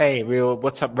Hey, real.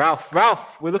 What's up, Ralph?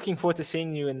 Ralph, we're looking forward to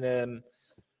seeing you in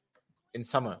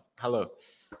summer. Hello,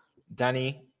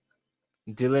 Danny,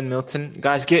 Dylan, Milton.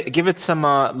 Guys, give it some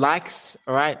likes.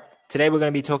 All right. Today we're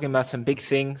going to be talking about some big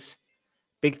things,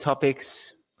 big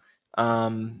topics.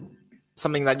 Something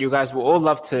that you guys will all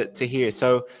love to hear.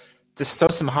 So, just throw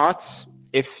some hearts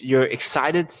if you're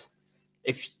excited,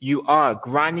 if you are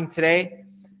grinding today,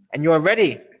 and you are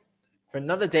ready for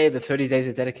another day of the 30 days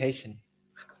of dedication.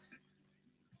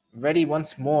 Ready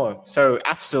once more. So,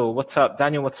 Afzal, what's up?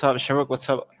 Daniel, what's up? Sharuk, what's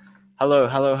up? Hello,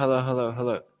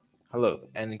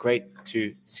 and great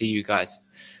to see you guys.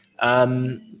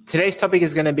 Today's topic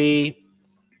is going to be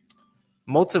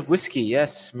malt of whiskey.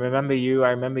 Yes, remember you.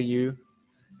 I remember you.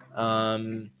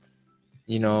 You're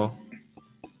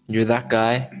that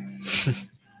guy.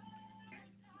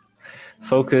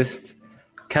 Focused.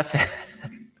 Cafe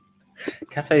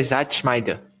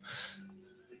Zeitschmeider.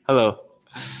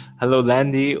 Hello,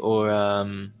 Landy, or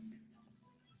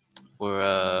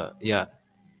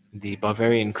the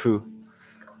Bavarian crew.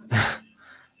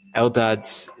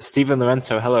 Eldads, Stephen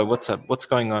Lorenzo. Hello, what's up? What's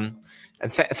going on?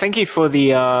 And thank you for the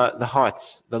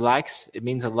hearts, the likes. It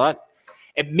means a lot.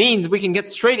 It means we can get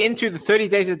straight into the 30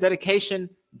 days of dedication,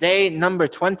 day number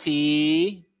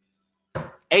 28.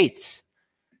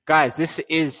 Guys, this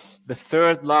is the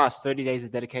third last 30 days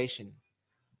of dedication.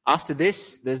 After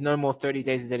this, there's no more 30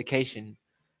 days of dedication.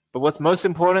 But what's most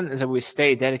important is that we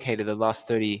stay dedicated the last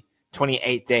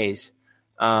 28 days.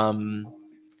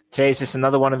 Today's just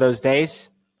another one of those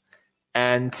days.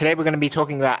 And today we're going to be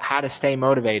talking about how to stay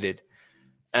motivated.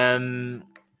 Now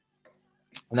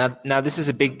this is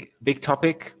a big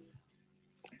topic.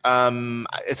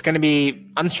 It's going to be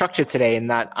unstructured today in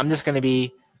that I'm just going to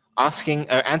be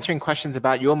answering questions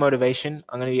about your motivation.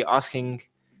 I'm going to be asking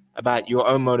about your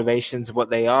own motivations, what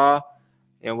they are,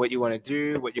 what you want to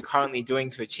do, what you're currently doing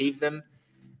to achieve them.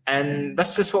 And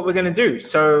that's just what we're going to do.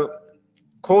 So,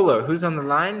 caller, who's on the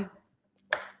line?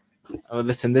 Oh,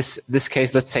 listen, this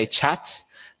case, let's say chat.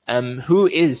 Who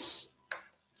is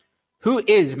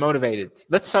motivated?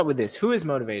 Let's start with this. Who is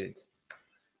motivated?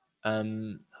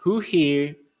 Who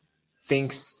here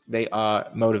thinks they are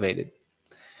motivated?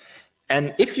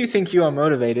 And if you think you are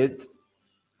motivated,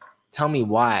 tell me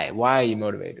why. Why are you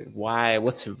motivated? Why?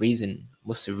 What's the reason?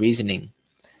 What's the reasoning?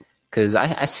 Because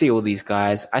I see all these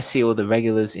guys. I see all the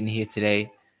regulars in here today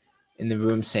in the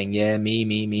room saying, yeah,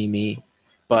 me.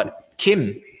 But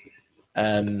Kim,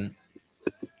 I'm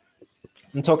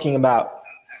talking about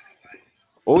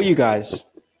all you guys,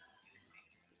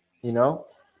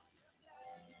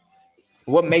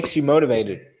 what makes you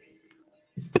motivated?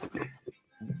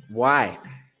 Why?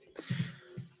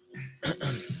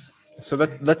 So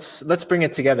let's bring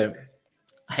it together.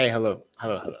 Hey, hello.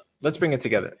 Let's bring it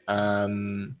together.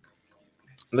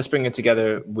 Let's bring it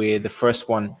together with the first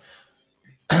one.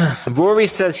 Rory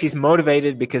says he's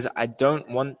motivated because I don't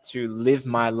want to live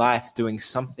my life doing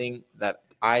something that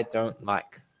I don't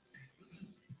like.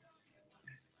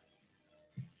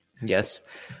 Yes.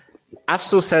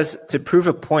 Afzal says to prove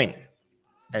a point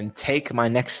and take my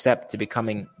next step to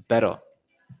becoming better.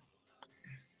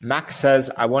 Max says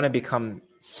I want to become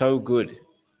so good,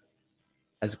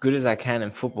 as good as I can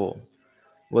in football.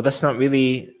 Well, that's not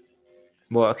really...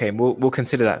 Well, okay, we'll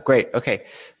consider that. Great, okay.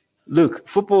 Luke,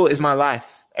 football is my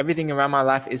life. Everything around my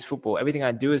life is football. Everything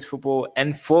I do is football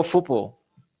and for football.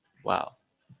 Wow.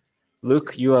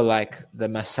 Luke, you are like the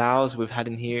Massaus we've had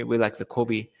in here. We're like the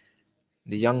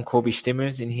young Corby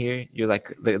Stimmers in here. You're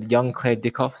like the young Claire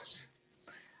Dickoffs.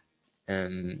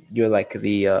 And you're like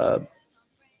the...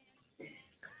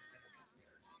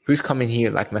 who's coming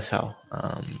here like Massau?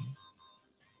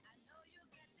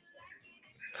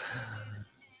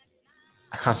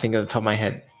 I can't think of the top of my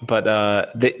head. But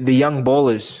the young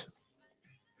ballers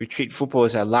who treat football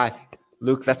as their life.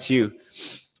 Luke, that's you.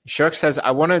 Shirk says,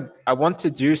 I want to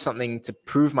do something to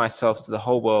prove myself to the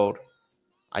whole world.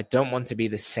 I don't want to be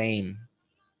the same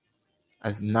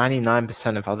as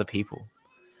 99% of other people.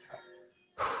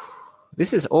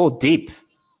 This is all deep.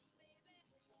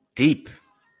 Deep.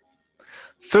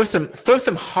 Throw some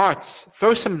hearts.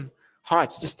 Throw some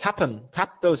hearts. Just tap them.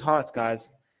 Tap those hearts, guys.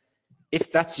 If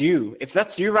that's you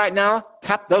right now,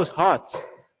 tap those hearts,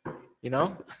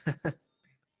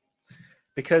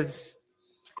 because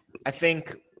I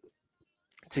think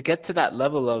to get to that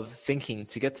level of thinking,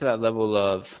 to get to that level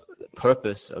of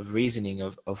purpose, of reasoning,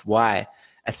 of why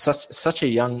at such a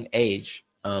young age,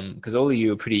 because all of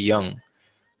you are pretty young,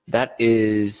 that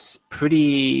is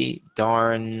pretty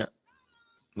darn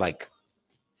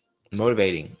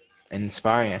motivating and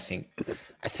inspiring. I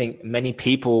think many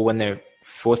people when they're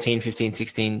 14, 15,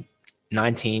 16,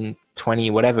 19,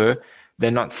 20, whatever,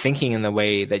 they're not thinking in the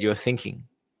way that you're thinking.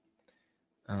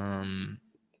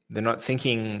 They're not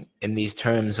thinking in these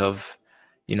terms of,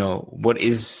 what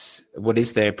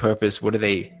is their purpose? What are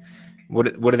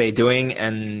they doing?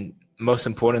 And most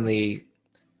importantly,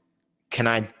 can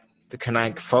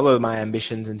I follow my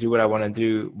ambitions and do what I want to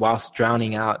do whilst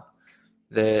drowning out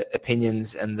the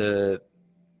opinions and the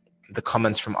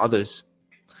comments from others?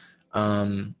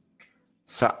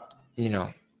 So,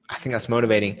 I think that's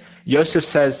motivating. Joseph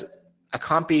says, I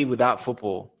can't be without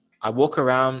football. I walk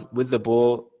around with the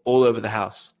ball all over the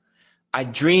house. I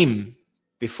dream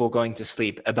before going to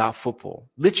sleep about football.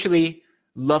 Literally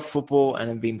love football and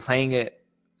have been playing it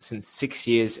since 6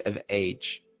 years of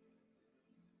age.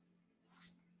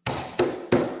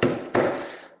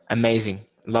 Amazing.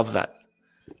 Love that.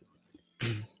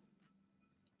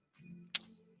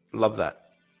 Love that.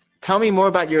 Tell me more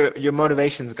about your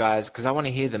motivations, guys, because I want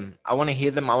to hear them. I want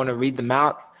to read them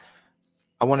out.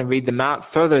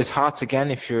 Throw those hearts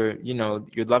again if you're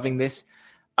loving this.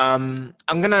 I'm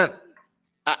gonna,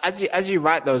 as you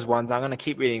write those ones, I'm gonna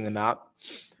keep reading them out.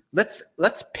 Let's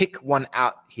pick one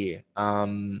out here.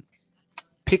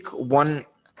 Pick one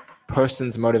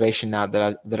person's motivation now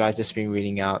that I just been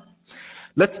reading out.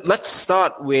 Let's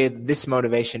start with this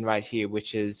motivation right here,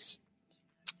 which is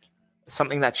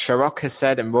something that Sharok has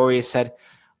said and Rory has said.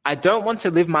 I don't want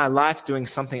to live my life doing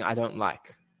something I don't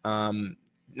like.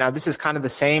 Now, this is kind of the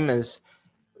same as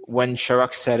when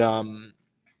Sharok said,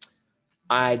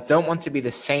 I don't want to be the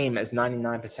same as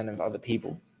 99% of other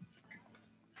people.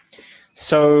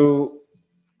 So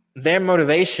their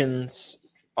motivations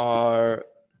are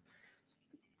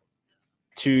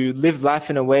to live life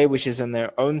in a way which is on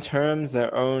their own terms,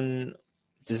 their own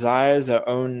desires, their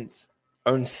own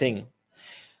thing,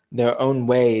 their own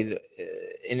way,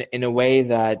 in a way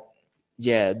that,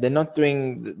 they're not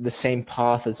doing the same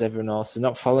path as everyone else. They're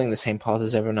not following the same path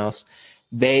as everyone else.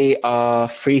 They are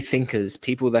free thinkers,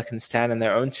 people that can stand on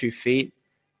their own 2 feet,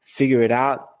 figure it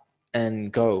out,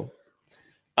 and go.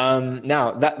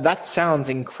 Now, that sounds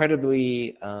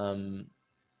incredibly...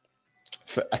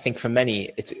 I think for many,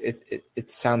 it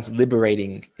sounds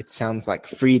liberating. It sounds like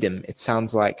freedom. It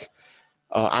sounds like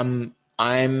I'm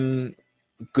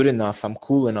good enough. I'm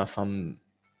cool enough. I'm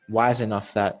wise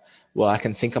enough that, I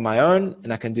can think on my own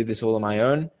and I can do this all on my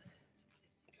own.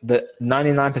 The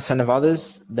 99% of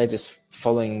others, they're just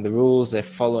following the rules. They're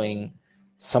following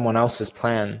someone else's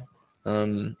plan.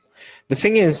 The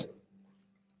thing is,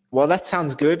 while that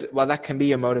sounds good, while that can be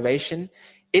your motivation,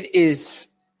 it is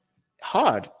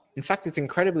hard. In fact, it's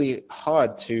incredibly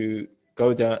hard to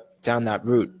go down that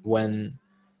route when,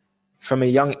 from a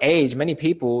young age, many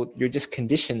people, you're just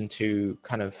conditioned to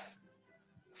kind of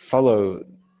follow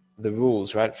the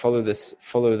rules, right? Follow the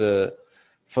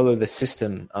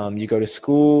system. You go to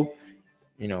school,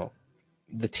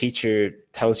 the teacher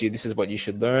tells you this is what you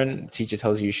should learn. The teacher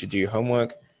tells you you should do your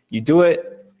homework. You do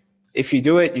it. If you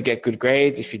do it, you get good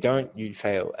grades. If you don't, you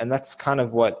fail. And that's kind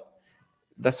of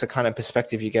that's the kind of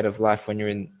perspective you get of life when you're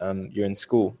in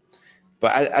school.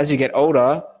 But as you get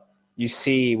older, you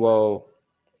see,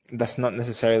 that's not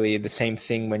necessarily the same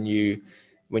thing when you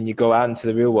go out into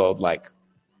the real world. Like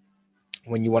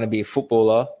when you want to be a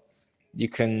footballer, you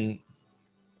can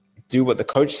do what the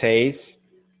coach says.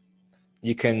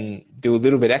 You can do a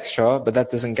little bit extra, but that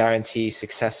doesn't guarantee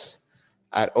success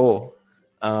at all.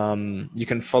 You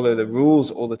can follow the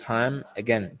rules all the time.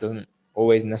 Again, it doesn't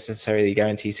always necessarily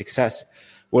guarantee success.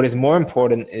 What is more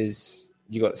important is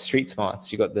you got street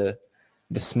smarts. You got the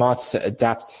smarts to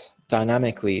adapt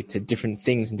dynamically to different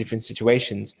things and different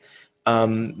situations.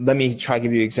 Let me try to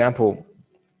give you an example.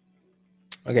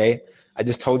 Okay, I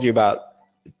just told you about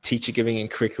teacher giving a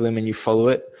curriculum and you follow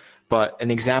it. But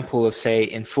an example of, say,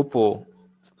 in football,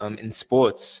 in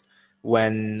sports,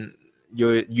 when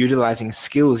you're utilizing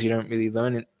skills you don't really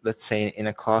learn, let's say in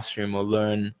a classroom, or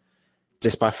learn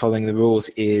just by following the rules,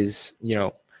 is,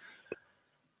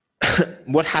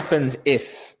 what happens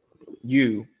if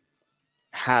you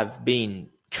have been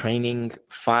training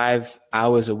 5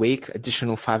 hours a week,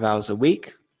 additional 5 hours a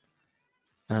week.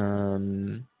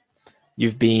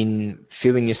 You've been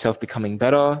feeling yourself becoming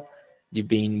better. You've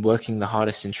been working the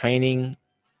hardest in training.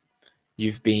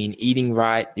 You've been eating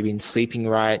right. You've been sleeping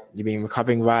right. You've been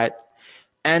recovering right.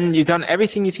 And you've done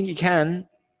everything you think you can,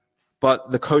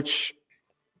 but the coach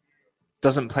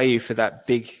doesn't play you for that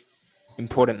big,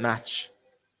 important match.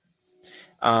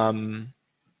 And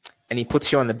he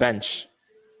puts you on the bench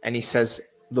and he says,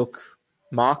 look,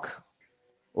 Mark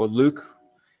or Luke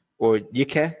or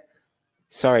Yike,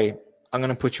 sorry, I'm going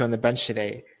to put you on the bench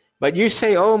today. But you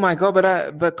say, oh my God,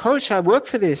 but coach, I work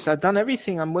for this. I've done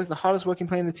everything. I'm the hardest working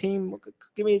player in the team.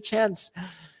 Give me a chance.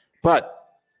 But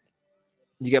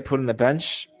you get put on the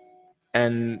bench,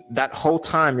 and that whole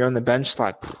time you're on the bench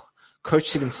like,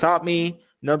 coach didn't start me,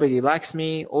 nobody likes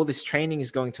me, all this training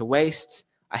is going to waste,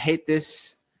 I hate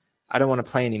this, I don't want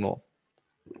to play anymore.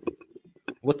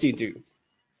 What do you do?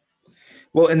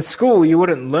 Well, in school, you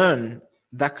wouldn't learn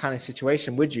that kind of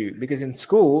situation, would you? Because in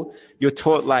school, you're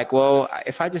taught like, well,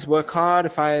 if I just work hard,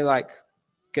 if I like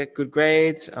get good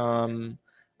grades, I'm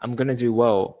going to do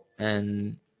well.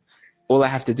 And all I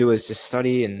have to do is just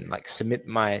study and like submit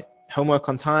my homework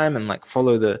on time and like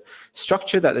follow the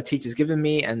structure that the teacher's given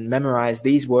me and memorize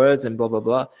these words and blah, blah,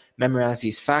 blah, memorize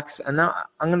these facts. And now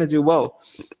I'm going to do well.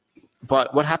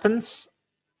 But what happens?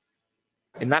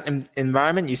 In that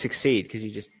environment, you succeed because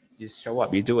you just show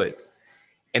up, you do it.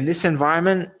 In this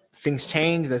environment, things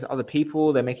change. There's other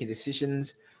people, they're making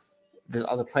decisions. There's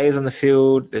other players on the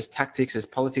field. There's tactics, there's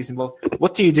politics involved.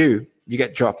 What do? You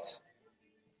get dropped.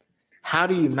 How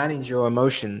do you manage your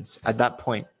emotions at that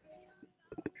point?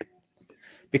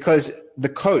 Because the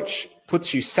coach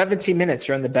puts you 70 minutes,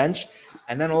 you're on the bench,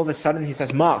 and then all of a sudden he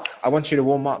says, Mark, I want you to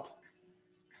warm up.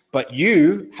 But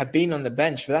you have been on the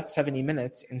bench for that 70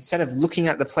 minutes. Instead of looking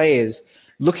at the players,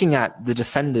 looking at the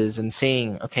defenders and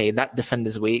seeing, okay, that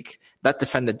defender's weak. That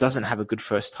defender doesn't have a good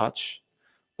first touch.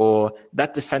 Or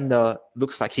that defender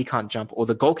looks like he can't jump. Or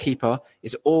the goalkeeper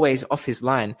is always off his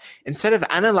line. Instead of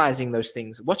analyzing those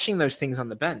things, watching those things on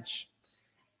the bench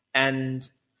and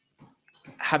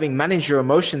having managed your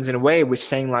emotions in a way which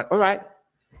saying like, all right,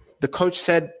 the coach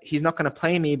said he's not going to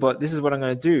play me, but this is what I'm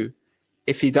going to do.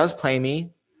 If he does play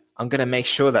me, I'm going to make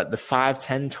sure that the 5,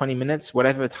 10, 20 minutes,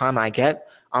 whatever time I get,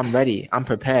 I'm ready. I'm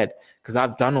prepared because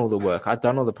I've done all the work. I've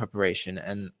done all the preparation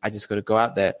and I just got to go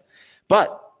out there.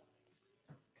 But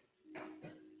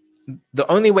the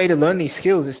only way to learn these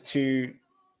skills is to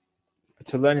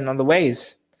learn in other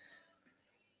ways.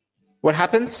 What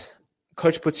happens?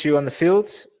 Coach puts you on the field.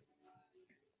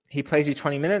 He plays you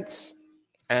 20 minutes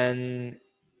and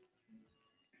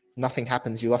nothing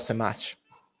happens. You lost a match.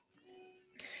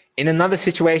 In another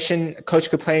situation, a coach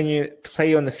could play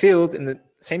you on the field in the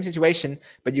same situation,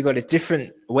 but you got a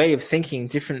different way of thinking,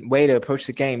 different way to approach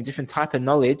the game, different type of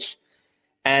knowledge.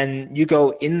 And you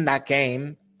go in that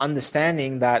game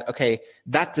understanding that, okay,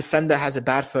 that defender has a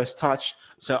bad first touch,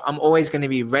 so I'm always going to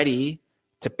be ready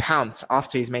to pounce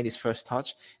after he's made his first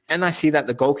touch. And I see that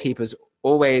the goalkeeper's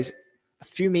always a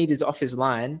few meters off his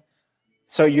line.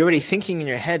 So you're already thinking in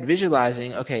your head,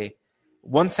 visualizing, okay,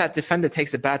 once that defender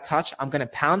takes a bad touch, I'm going to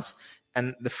pounce.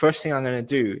 And the first thing I'm going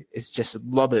to do is just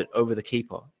lob it over the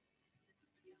keeper.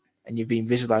 And you've been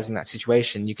visualizing that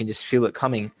situation. You can just feel it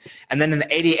coming. And then in the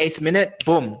 88th minute,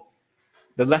 boom,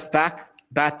 the left back,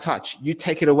 bad touch. You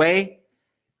take it away.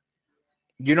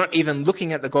 You're not even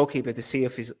looking at the goalkeeper to see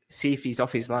if he's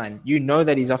off his line. You know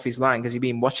that he's off his line because you've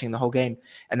been watching the whole game.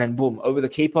 And then boom, over the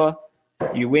keeper.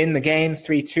 You win the game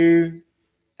 3-2.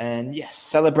 And yes,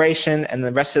 celebration, and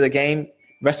the rest of the game,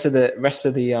 rest of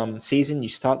the season, you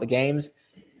start the games,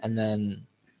 and then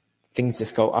things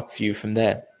just go up for you from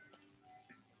there.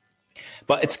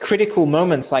 But it's critical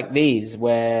moments like these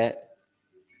where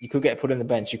you could get put on the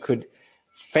bench. You could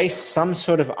face some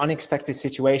sort of unexpected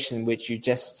situation which you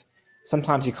just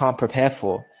sometimes you can't prepare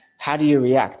for. How do you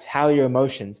react? How are your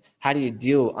emotions? How do you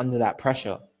deal under that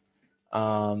pressure?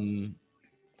 And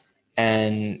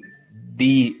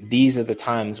these are the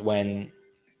times when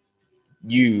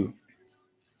you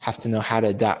have to know how to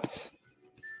adapt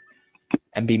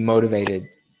and be motivated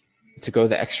to go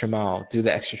the extra mile, do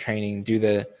the extra training,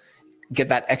 get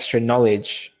that extra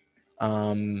knowledge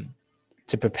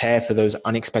to prepare for those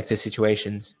unexpected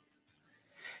situations.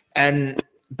 And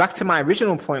back to my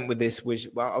original point with this, which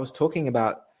I was talking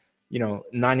about,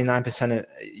 99% of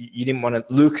you didn't want to.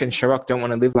 Luke and Sharok don't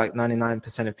want to live like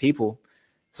 99% of people.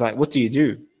 It's like, what do you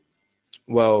do?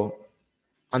 Well,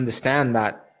 understand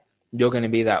that you're going to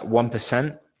be that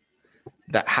 1%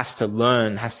 that has to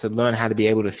learn how to be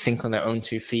able to think on their own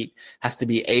 2 feet, has to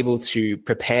be able to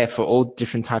prepare for all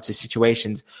different types of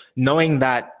situations, knowing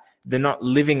that they're not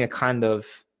living a kind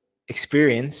of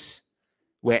experience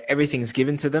where everything's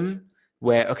given to them,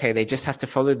 where, okay, they just have to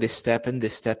follow this step and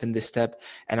this step and this step,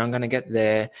 and I'm going to get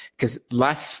there. Because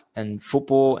life and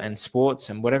football and sports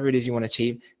and whatever it is you want to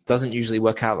achieve doesn't usually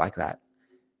work out like that.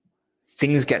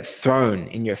 Things get thrown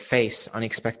in your face,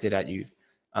 unexpected at you.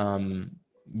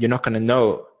 You're not going to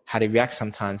know how to react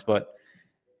sometimes, but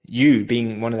you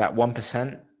being one of that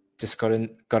 1%, just got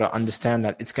to understand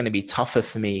that it's going to be tougher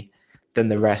for me than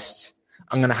the rest.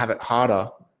 I'm going to have it harder,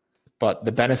 but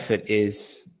the benefit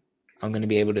is I'm going to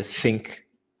be able to think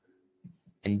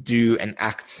and do and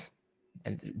act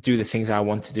and do the things I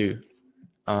want to do.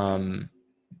 And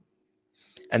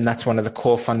that's one of the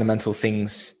core fundamental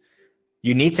things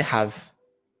you need to have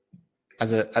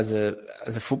as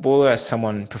a footballer, as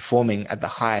someone performing at the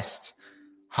highest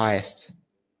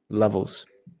levels.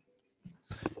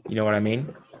 You know what I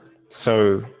mean?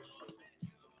 So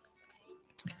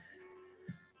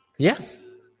yeah.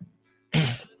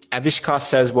 Avishkar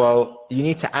says, well, you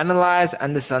need to analyze,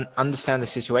 understand the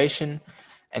situation,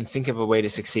 and think of a way to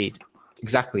succeed.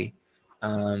 Exactly.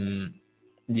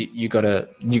 You gotta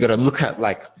look at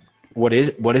like what is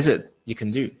it you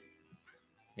can do.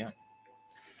 Yeah.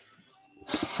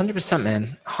 100%,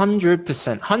 man.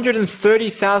 100%.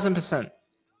 130,000%.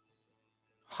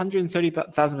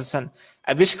 130,000%.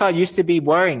 Avishkar used to be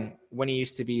worrying when he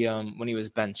was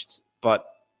benched, but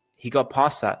he got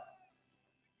past that.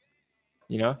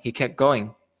 You know, he kept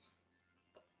going.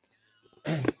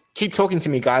 Keep talking to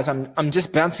me, guys. I'm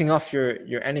just bouncing off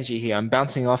your energy here. I'm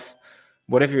bouncing off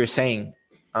whatever you're saying.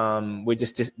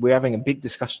 We're having a big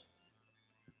discussion.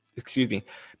 Excuse me,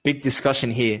 big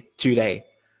discussion here today.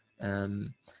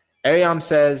 Ariam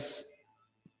says,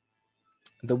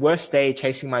 the worst day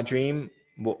chasing my dream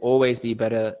will always be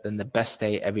better than the best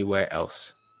day everywhere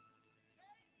else.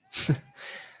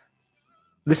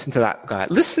 Listen to that guy.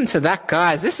 Listen to that,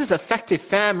 guys. This is effective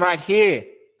fam right here.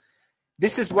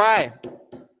 This is why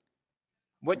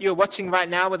what you're watching right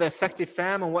now with effective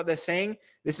fam and what they're saying,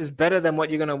 this is better than what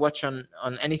you're going to watch on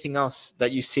anything else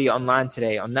that you see online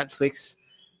today, on Netflix,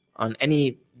 on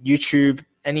any YouTube,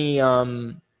 any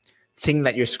thing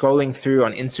that you're scrolling through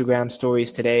on Instagram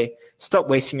stories today. Stop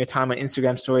wasting your time on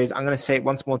Instagram stories. I'm going to say it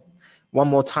one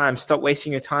more time. Stop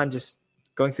wasting your time just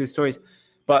going through the stories.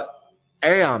 But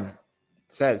Ariam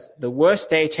says, the worst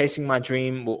day chasing my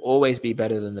dream will always be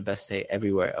better than the best day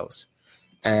everywhere else.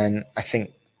 And I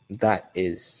think that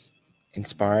is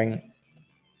inspiring.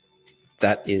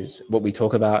 That is what we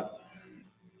talk about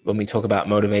when we talk about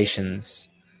motivations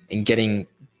and getting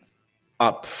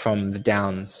up from the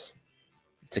downs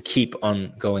to keep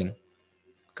on going,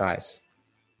 guys.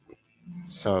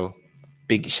 So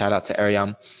big shout out to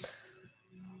Ariam.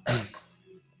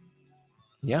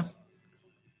 Yeah.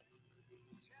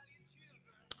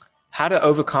 How to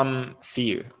overcome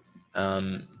fear.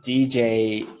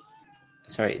 D.I.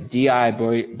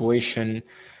 Boyshun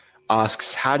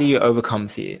asks, how do you overcome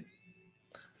fear?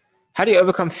 How do you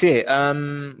overcome fear?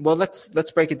 Well,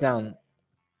 let's break it down.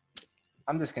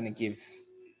 I'm just going to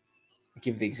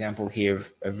give the example here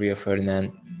of Rio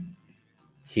Ferdinand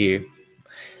here,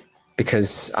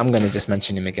 because I'm going to just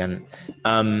mention him again.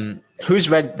 Who's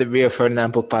read the Rio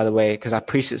Ferdinand book, by the way? Because I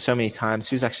preached it so many times.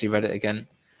 Who's actually read it again?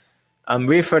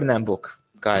 Rio Ferdinand book,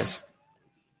 guys.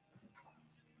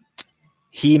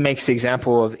 He makes the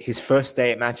example of his first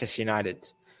day at Manchester United.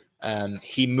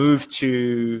 He moved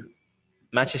to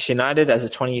Manchester United as a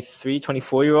 23,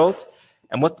 24-year-old.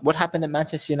 And what happened at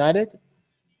Manchester United?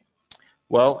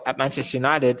 Well, at Manchester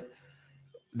United,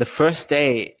 the first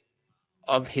day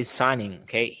of his signing,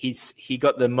 okay, he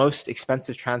got the most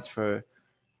expensive transfer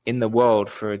in the world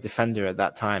for a defender at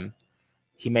that time.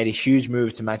 He made a huge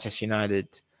move to Manchester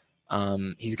United.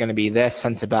 He's going to be their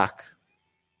centre back.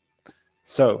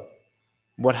 So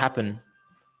what happened?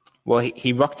 Well,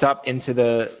 he rocked up to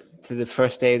the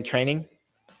first day of training.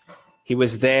 He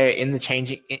was there in the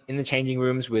changing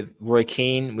rooms with Roy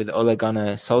Keane, with Ole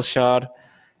Gunnar Solskjaer,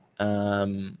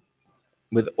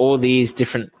 with all these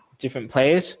different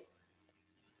players,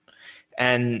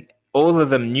 and all of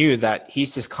them knew that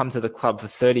he's just come to the club for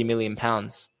 £30 million.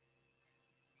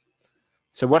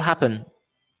 So what happened?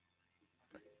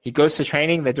 He goes to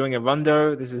training. They're doing a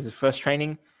rondo. This is his first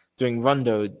training, doing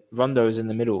rondos in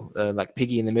the middle, like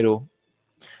Piggy in the middle.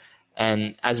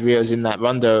 And as Rio's in that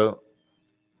rondo,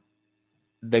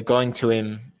 they're going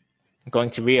to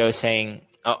Rio saying,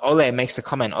 Ole makes the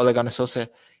comment, Ole Gunnar Solskjaer,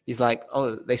 he's like,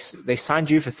 oh, they signed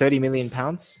you for £30 million?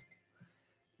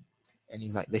 And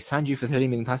he's like, they signed you for £30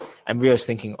 million? And Rio's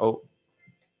thinking, oh,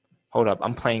 hold up,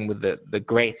 I'm playing with the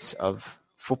greats of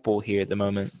football here at the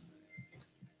moment.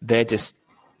 They're just,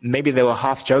 maybe they were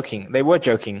half joking. They were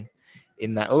joking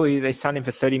in that, oh, they signed him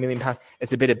for £30 million.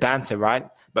 It's a bit of banter, right?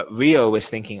 But Rio was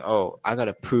thinking, oh, I got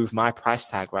to prove my price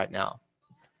tag right now.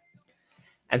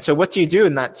 And so what do you do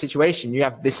in that situation? You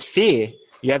have this fear.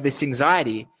 You have this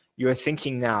anxiety. You're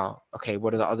thinking now, okay,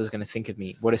 what are the others going to think of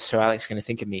me? What is Sir Alex going to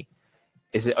think of me?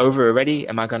 Is it over already?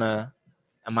 Am I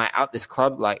out this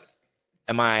club? Like,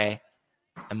 am I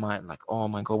like, oh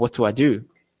my God, what do I do?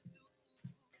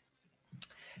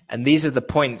 And these are the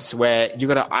points where you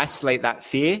got to isolate that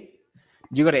fear.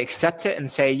 You got to accept it and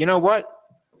say, you know what?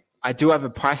 I do have a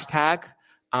price tag.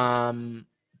 I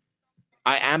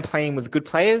am playing with good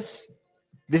players.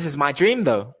 This is my dream,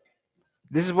 though.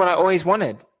 This is what I always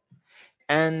wanted.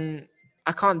 And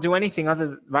I can't do anything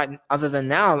other than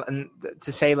now, and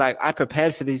to say like I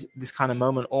prepared for this kind of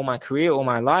moment all my career, all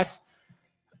my life,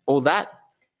 all that,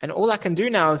 and all I can do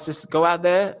now is just go out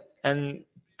there and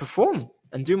perform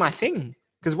and do my thing.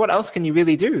 Because what else can you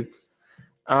really do?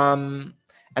 And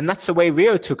that's the way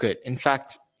Rio took it. In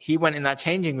fact, he went in that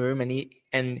changing room and he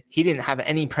didn't have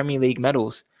any Premier League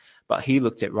medals, but he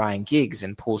looked at Ryan Giggs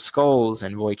and Paul Scholes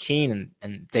and Roy Keane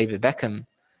and David Beckham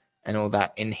and all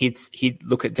that. And he'd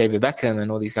look at David Beckham and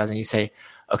all these guys and he'd say,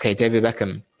 okay, David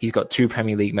Beckham, he's got 2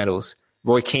 Premier League medals.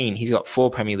 Roy Keane, he's got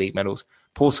 4 Premier League medals.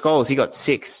 Paul Scholes, he got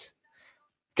 6.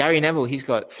 Gary Neville, he's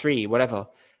got 3, whatever.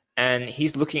 And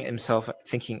he's looking at himself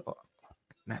thinking, oh,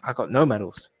 man, I got no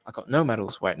medals. I got no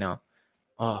medals right now.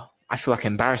 Oh, I feel like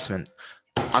embarrassment.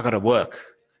 I got to work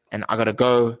and I got to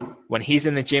go. When he's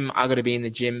in the gym, I got to be in the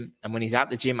gym. And when he's at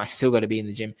the gym, I still got to be in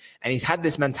the gym. And he's had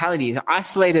this mentality. He's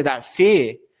isolated that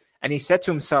fear. And he said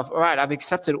to himself, all right, I've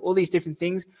accepted all these different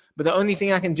things, but the only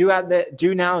thing I can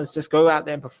do now is just go out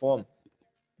there and perform.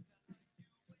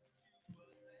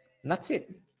 And that's it.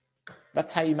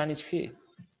 That's how you manage fear,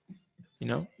 you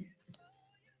know?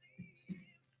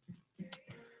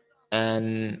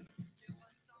 And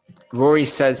Rory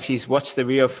says he's watched the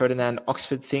Rio Ferdinand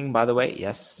Oxford thing, by the way.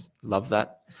 Yes, love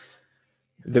that.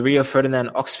 The Rio Ferdinand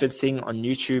Oxford thing on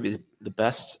YouTube is the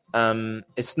best.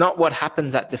 It's not what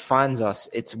happens that defines us.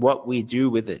 It's what we do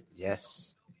with it.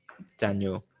 Yes,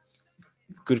 Daniel.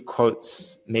 Good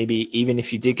quotes. Maybe even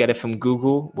if you did get it from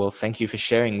Google, well, thank you for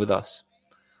sharing with us.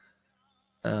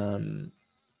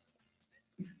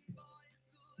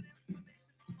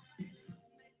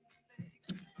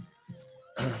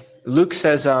 Luke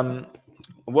says,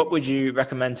 what would you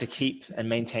recommend to keep and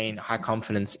maintain high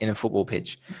confidence in a football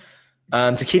pitch?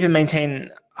 To keep and maintain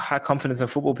high confidence in a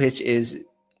football pitch is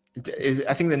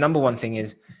I think the number one thing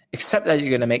is accept that you're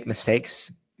going to make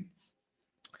mistakes.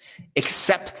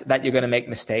 Accept that you're going to make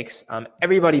mistakes.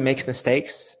 Everybody makes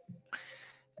mistakes,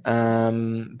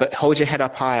 but hold your head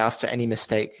up high after any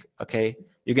mistake, okay?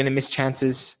 You're going to miss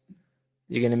chances.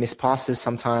 You're going to miss passes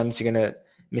sometimes. You're going to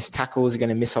miss tackles. You're going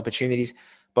to miss opportunities.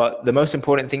 But the most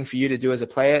important thing for you to do as a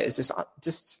player is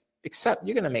just accept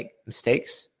you're going to make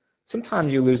mistakes.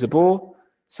 Sometimes you lose a ball.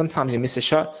 Sometimes you miss a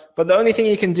shot. But the only thing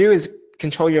you can do is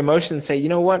control your emotions and say, you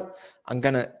know what? I'm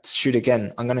going to shoot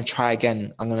again. I'm going to try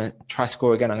again. I'm going to try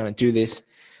score again. I'm going to do this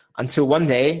until one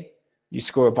day you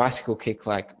score a bicycle kick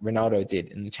like Ronaldo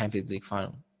did in the Champions League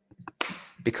final.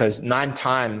 Because 9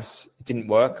 times it didn't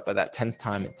work, but that 10th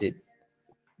time it did,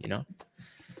 you know?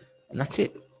 And that's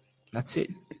it. That's it.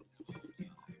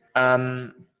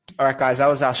 All right, guys, that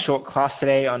was our short class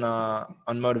today on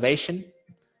motivation.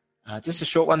 Just a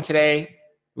short one today.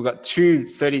 We've got 2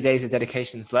 30 days of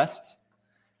dedications left.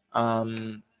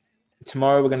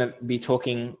 Tomorrow we're going to be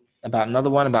talking about another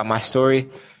one, about my story.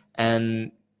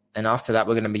 And after that,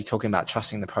 we're going to be talking about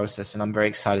trusting the process. And I'm very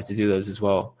excited to do those as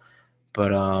well.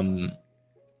 But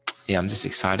yeah, I'm just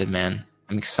excited, man.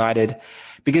 I'm excited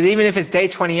because even if it's day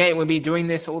 28, we'll be doing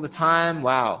this all the time.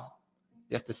 Wow.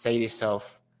 You have to say to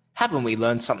yourself, haven't we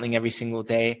learned something every single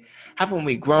day? Haven't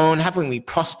we grown? Haven't we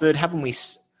prospered? Haven't we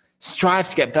strive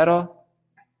to get better?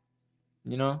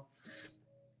 You know?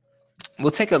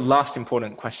 We'll take a last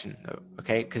important question, though,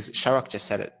 okay? Because Sharok just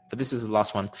said it, but this is the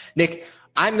last one. Nick,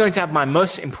 I'm going to have my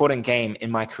most important game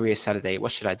in my career Saturday.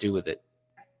 What should I do with it?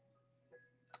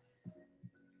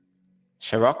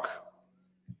 Sharok,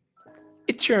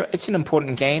 it's an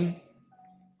important game.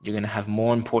 You're going to have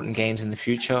more important games in the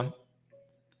future.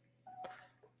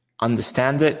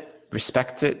 Understand it,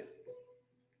 respect it.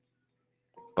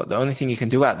 But the only thing you can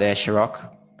do out there,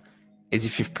 Sharok, is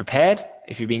if you've prepared,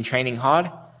 if you've been training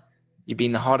hard, you've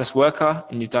been the hardest worker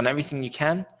and you've done everything you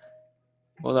can,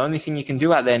 well, the only thing you can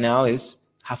do out there now is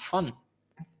have fun,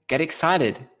 get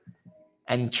excited,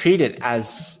 and treat it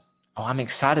as, oh, I'm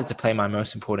excited to play my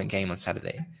most important game on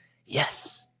Saturday.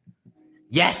 Yes.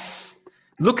 Yes.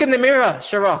 Look in the mirror,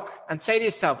 Sharok, and say to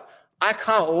yourself, I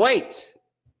can't wait.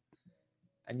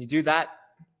 And you do that,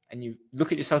 and you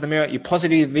look at yourself in the mirror, you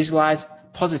positively visualize,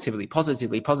 positively.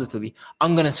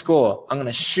 I'm going to score. I'm going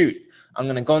to shoot. I'm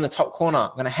going to go in the top corner.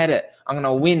 I'm going to head it. I'm going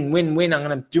to win. I'm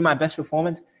going to do my best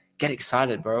performance. Get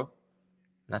excited, bro. And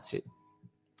that's it.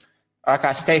 All right,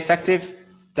 guys, stay effective.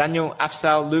 Daniel,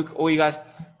 Afsal, Luke, all you guys,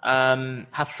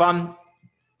 have fun,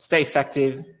 stay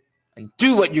effective, and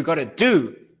do what you got to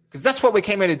do. Because that's what we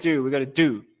came here to do. We got to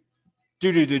do.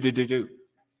 Do.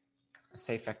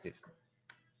 Stay effective.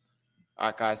 All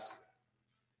right, guys.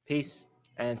 Peace,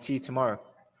 and see you tomorrow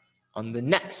on the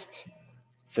next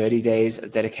 30 days of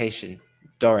dedication.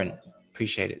 Doran,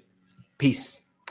 appreciate it. Peace.